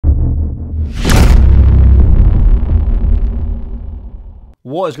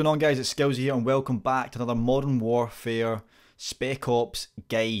What is going on, guys? It's Skills here and welcome back to another Modern Warfare Spec Ops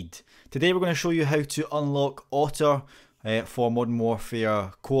guide. Today we're going to show you how to unlock Otter for Modern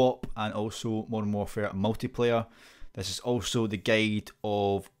Warfare Co-op and also Modern Warfare Multiplayer. This is also the guide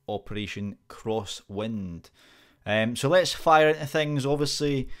of Operation Crosswind. So let's fire into things.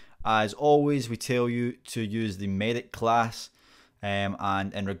 Obviously, as always, we tell you to use the medic class,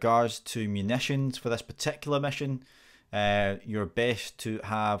 and in regards to munitions for this particular mission, you're best to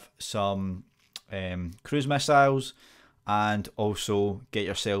have some cruise missiles and also get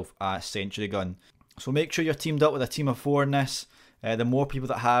yourself a sentry gun. So make sure you're teamed up with a team of 4 in this. The more people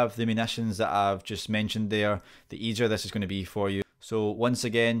that have the munitions that I've just mentioned there, the easier this is going to be for you. So once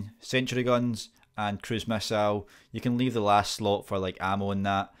again, sentry guns and cruise missile. You can leave the last slot for like ammo and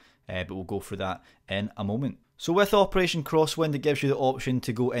that, but we'll go through that in a moment. So with Operation Crosswind, it gives you the option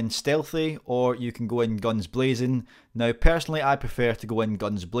to go in stealthy or you can go in guns blazing. Now personally I prefer to go in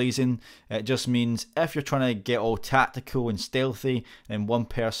guns blazing. It just means if you're trying to get all tactical and stealthy and one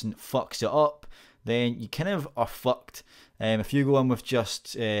person fucks it up, then you kind of are fucked. If you go in with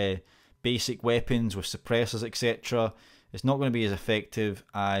just basic weapons with suppressors, etc., it's not going to be as effective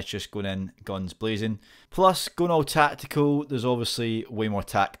as just going in guns blazing. Plus, going all tactical, there's obviously way more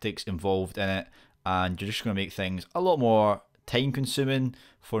tactics involved in it, and you're just going to make things a lot more time consuming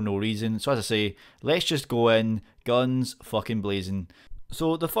for no reason. So as I say, let's just go in guns fucking blazing.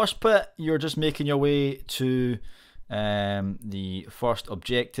 So the first bit, you're just making your way to the first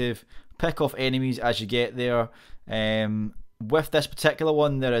objective. Pick off enemies as you get there. With this particular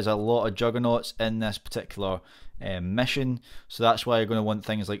one, there is a lot of juggernaughts in this particular mission, so that's why you're going to want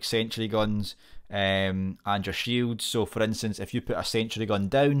things like sentry guns and your shields. So for instance, if you put a sentry gun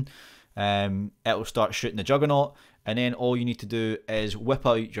down, it'll start shooting the juggernaut, and then all you need to do is whip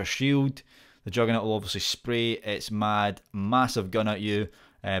out your shield. The juggernaut will obviously spray its massive gun at you,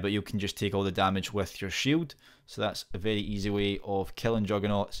 but you can just take all the damage with your shield. So that's a very easy way of killing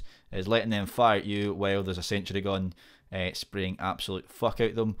juggernauts, is letting them fire at you while there's a sentry gun spraying absolute fuck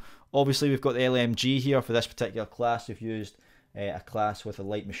out them. Obviously we've got the LMG here for this particular class. We've used a class with a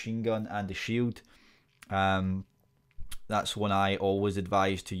light machine gun and a shield. That's one I always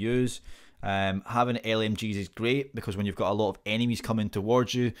advise to use. Having LMGs is great because when you've got a lot of enemies coming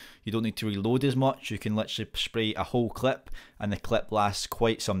towards you, you don't need to reload as much. You can literally spray a whole clip and the clip lasts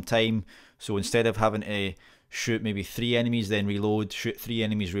quite some time. So instead of having to shoot maybe 3 enemies then reload, shoot 3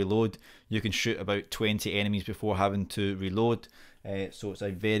 enemies reload, you can shoot about 20 enemies before having to reload. So it's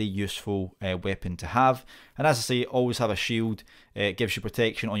a very useful weapon to have. And as I say, always have a shield. It gives you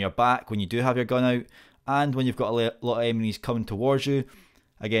protection on your back when you do have your gun out, and when you've got a lot of enemies coming towards you,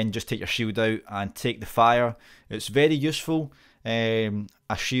 again, just take your shield out and take the fire. It's very useful, a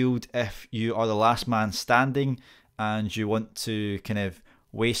shield, if you are the last man standing and you want to kind of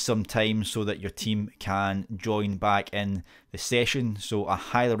waste some time so that your team can join back in the session. So I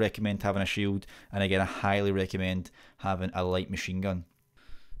highly recommend having a shield, and again I highly recommend having a light machine gun.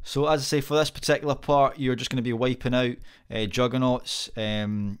 So as I say, for this particular part, you're just going to be wiping out juggernauts.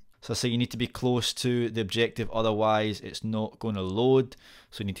 So I say you need to be close to the objective, otherwise it's not going to load.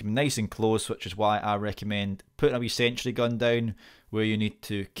 So you need to be nice and close, which is why I recommend putting a wee sentry gun down where you need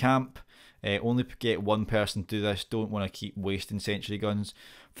to camp. Only get one person to do this, don't want to keep wasting sentry guns.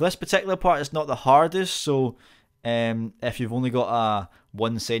 For this particular part, it's not the hardest, so if you've only got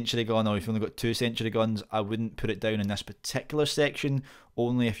one sentry gun or if you've only got 2 sentry guns, I wouldn't put it down in this particular section.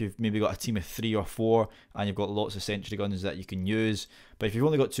 Only if you've maybe got a team of 3 or 4 and you've got lots of sentry guns that you can use. But if you've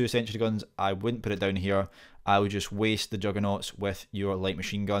only got 2 sentry guns, I wouldn't put it down here. I would just waste the juggernauts with your light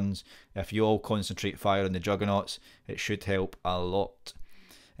machine guns. If you all concentrate fire on the juggernauts, it should help a lot.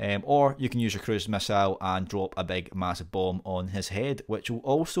 Or you can use your cruise missile and drop a big massive bomb on his head, which will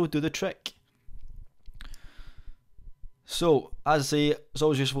also do the trick. So as I say, it's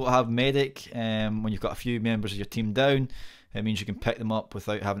always useful to have medic when you've got a few members of your team down. It means you can pick them up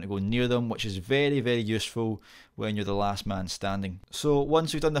without having to go near them, which is very, very useful when you're the last man standing. So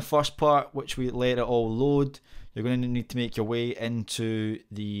once we've done the first part, which we let it all load, you're going to need to make your way into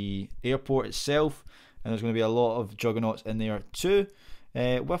the airport itself, and there's going to be a lot of juggernauts in there too.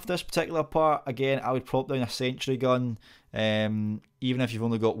 With this particular part, again, I would pop down a sentry gun. Even if you've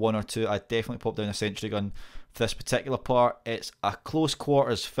only got 1 or 2, I'd definitely pop down a sentry gun. For this particular part, it's a close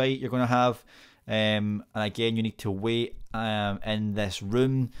quarters fight you're going to have, and again, you need to wait in this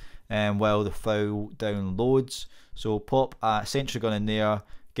room while the file downloads. So pop a sentry gun in there,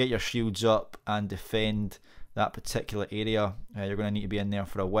 get your shields up and defend that particular area. You're going to need to be in there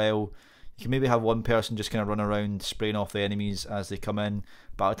for a while. You can maybe have one person just kind of run around spraying off the enemies as they come in,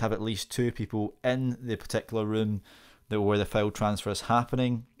 but I would have at least 2 people in the particular room where the file transfer is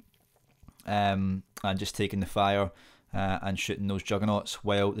happening, and just taking the fire and shooting those juggernaughts,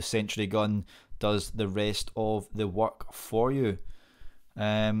 while the sentry gun does the rest of the work for you.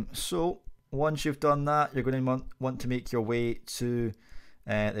 So once you've done that, you're going to want to make your way to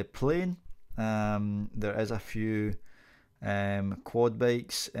the plane. There is a few quad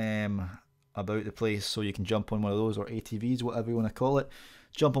bikes about the place, so you can jump on one of those, or ATVs, whatever you want to call it.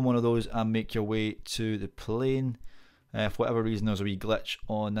 Jump on one of those and make your way to the plane. For whatever reason, there was a wee glitch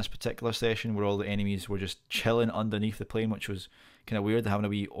on this particular session where all the enemies were just chilling underneath the plane, which was kind of weird, having a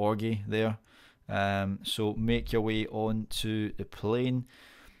wee orgy there. So make your way on to the plane.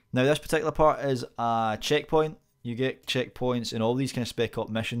 Now this particular part is a checkpoint. You get checkpoints in all these kind of Spec Op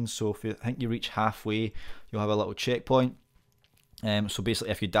missions, so if you think you reach halfway, you'll have a little checkpoint. So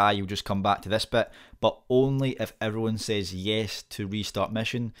basically if you die, you'll just come back to this bit, but only if everyone says yes to restart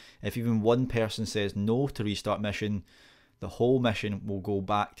mission. If even one person says no to restart mission, the whole mission will go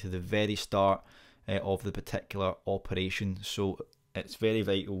back to the very start of the particular operation. So it's very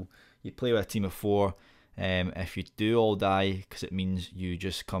vital you play with a team of 4. If you do all die, because it means you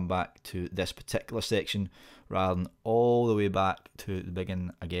just come back to this particular section rather than all the way back to the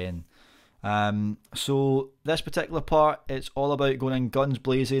beginning again. So this particular part, it's all about going in guns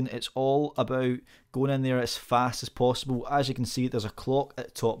blazing. It's all about going in there as fast as possible. As you can see, there's a clock at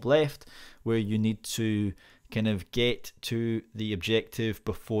the top left where you need to kind of get to the objective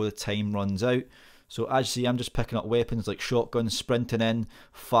before the time runs out. So as you see, I'm just picking up weapons like shotguns, sprinting in,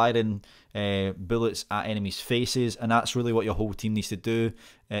 firing bullets at enemies' faces, and that's really what your whole team needs to do.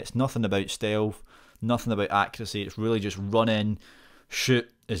 It's nothing about stealth, nothing about accuracy. It's really just run in,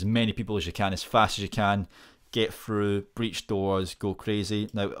 shoot as many people as you can, as fast as you can, get through, breach doors, go crazy.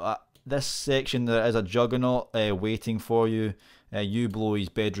 Now this section, there is a juggernaut waiting for you. You blow his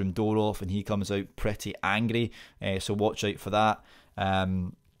bedroom door off and he comes out pretty angry, so watch out for that.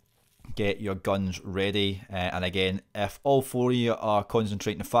 Get your guns ready, and again, if all 4 of you are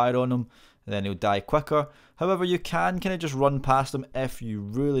concentrating to fire on him, then he'll die quicker. However, you can kind of just run past him if you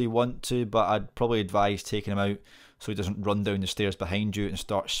really want to, but I'd probably advise taking him out so he doesn't run down the stairs behind you and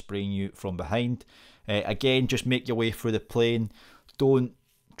start spraying you from behind. Again, just make your way through the plane. Don't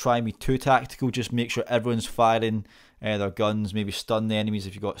try and be too tactical, just make sure everyone's firing their guns, maybe stun the enemies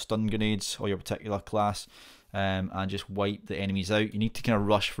if you've got stun grenades or your particular class. And just wipe the enemies out. You need to kind of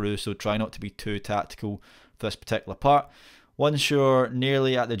rush through, so try not to be too tactical for this particular part. Once you're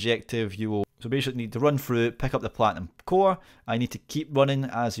nearly at the objective, you will basically need to run through, pick up the platinum core. I need to keep running,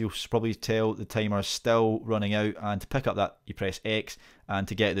 as you'll probably tell the timer is still running out, and to pick up that you press X, and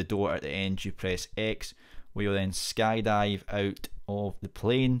to get to the door at the end you press X. We will then skydive out of the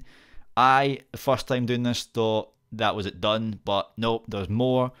plane. The first time doing this, thought that was it done, but nope, there's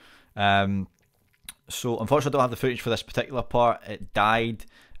more. So unfortunately I don't have the footage for this particular part, it died.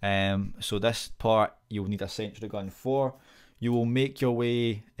 So this part you'll need a sentry gun for. You will make your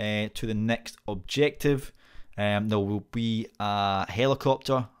way to the next objective. There will be a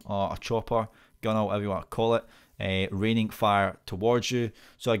helicopter or a chopper, gunner, whatever you want to call it, raining fire towards you.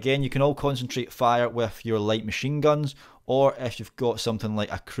 So again, you can all concentrate fire with your light machine guns, or if you've got something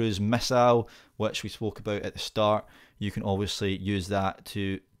like a cruise missile, which we spoke about at the start, you can obviously use that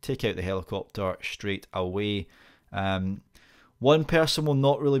to take out the helicopter straight away. One person will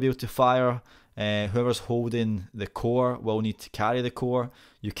not really be able to fire. Whoever's holding the core will need to carry the core.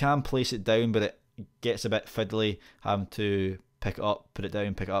 You can place it down, but it gets a bit fiddly, having to pick it up, put it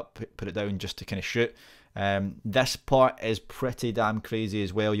down, pick it up, put it down, just to kind of shoot. This part is pretty damn crazy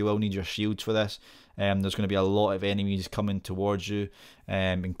as well. You will need your shields for this. There's going to be a lot of enemies coming towards you,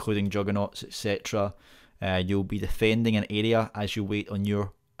 including juggernaughts, etc. You'll be defending an area as you wait on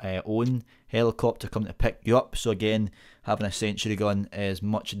your own helicopter coming to pick you up. So again, having a sentry gun is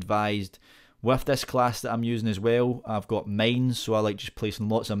much advised. With this class that I'm using as well, I've got mines, so I like just placing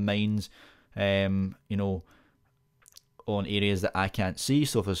lots of mines, you know, on areas that I can't see.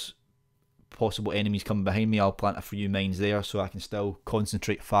 So if there's possible enemies coming behind me, I'll plant a few mines there so I can still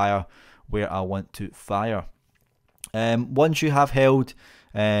concentrate fire where I want to fire. Once you have held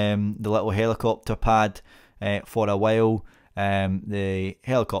the little helicopter pad for a while, the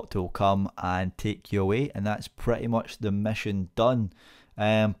helicopter will come and take you away, and that's pretty much the mission done.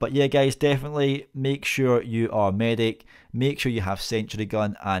 But yeah guys, definitely make sure you are medic, make sure you have sentry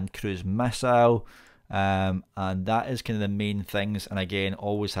gun and cruise missile, and that is kind of the main things. And again,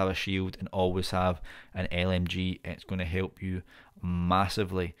 always have a shield and always have an LMG. It's going to help you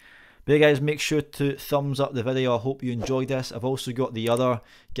massively. But yeah guys, make sure to thumbs up the video. I hope you enjoyed this. I've also got the other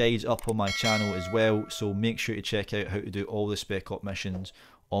guides up on my channel as well, so make sure to check out how to do all the Spec Op missions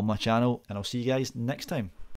on my channel, and I'll see you guys next time.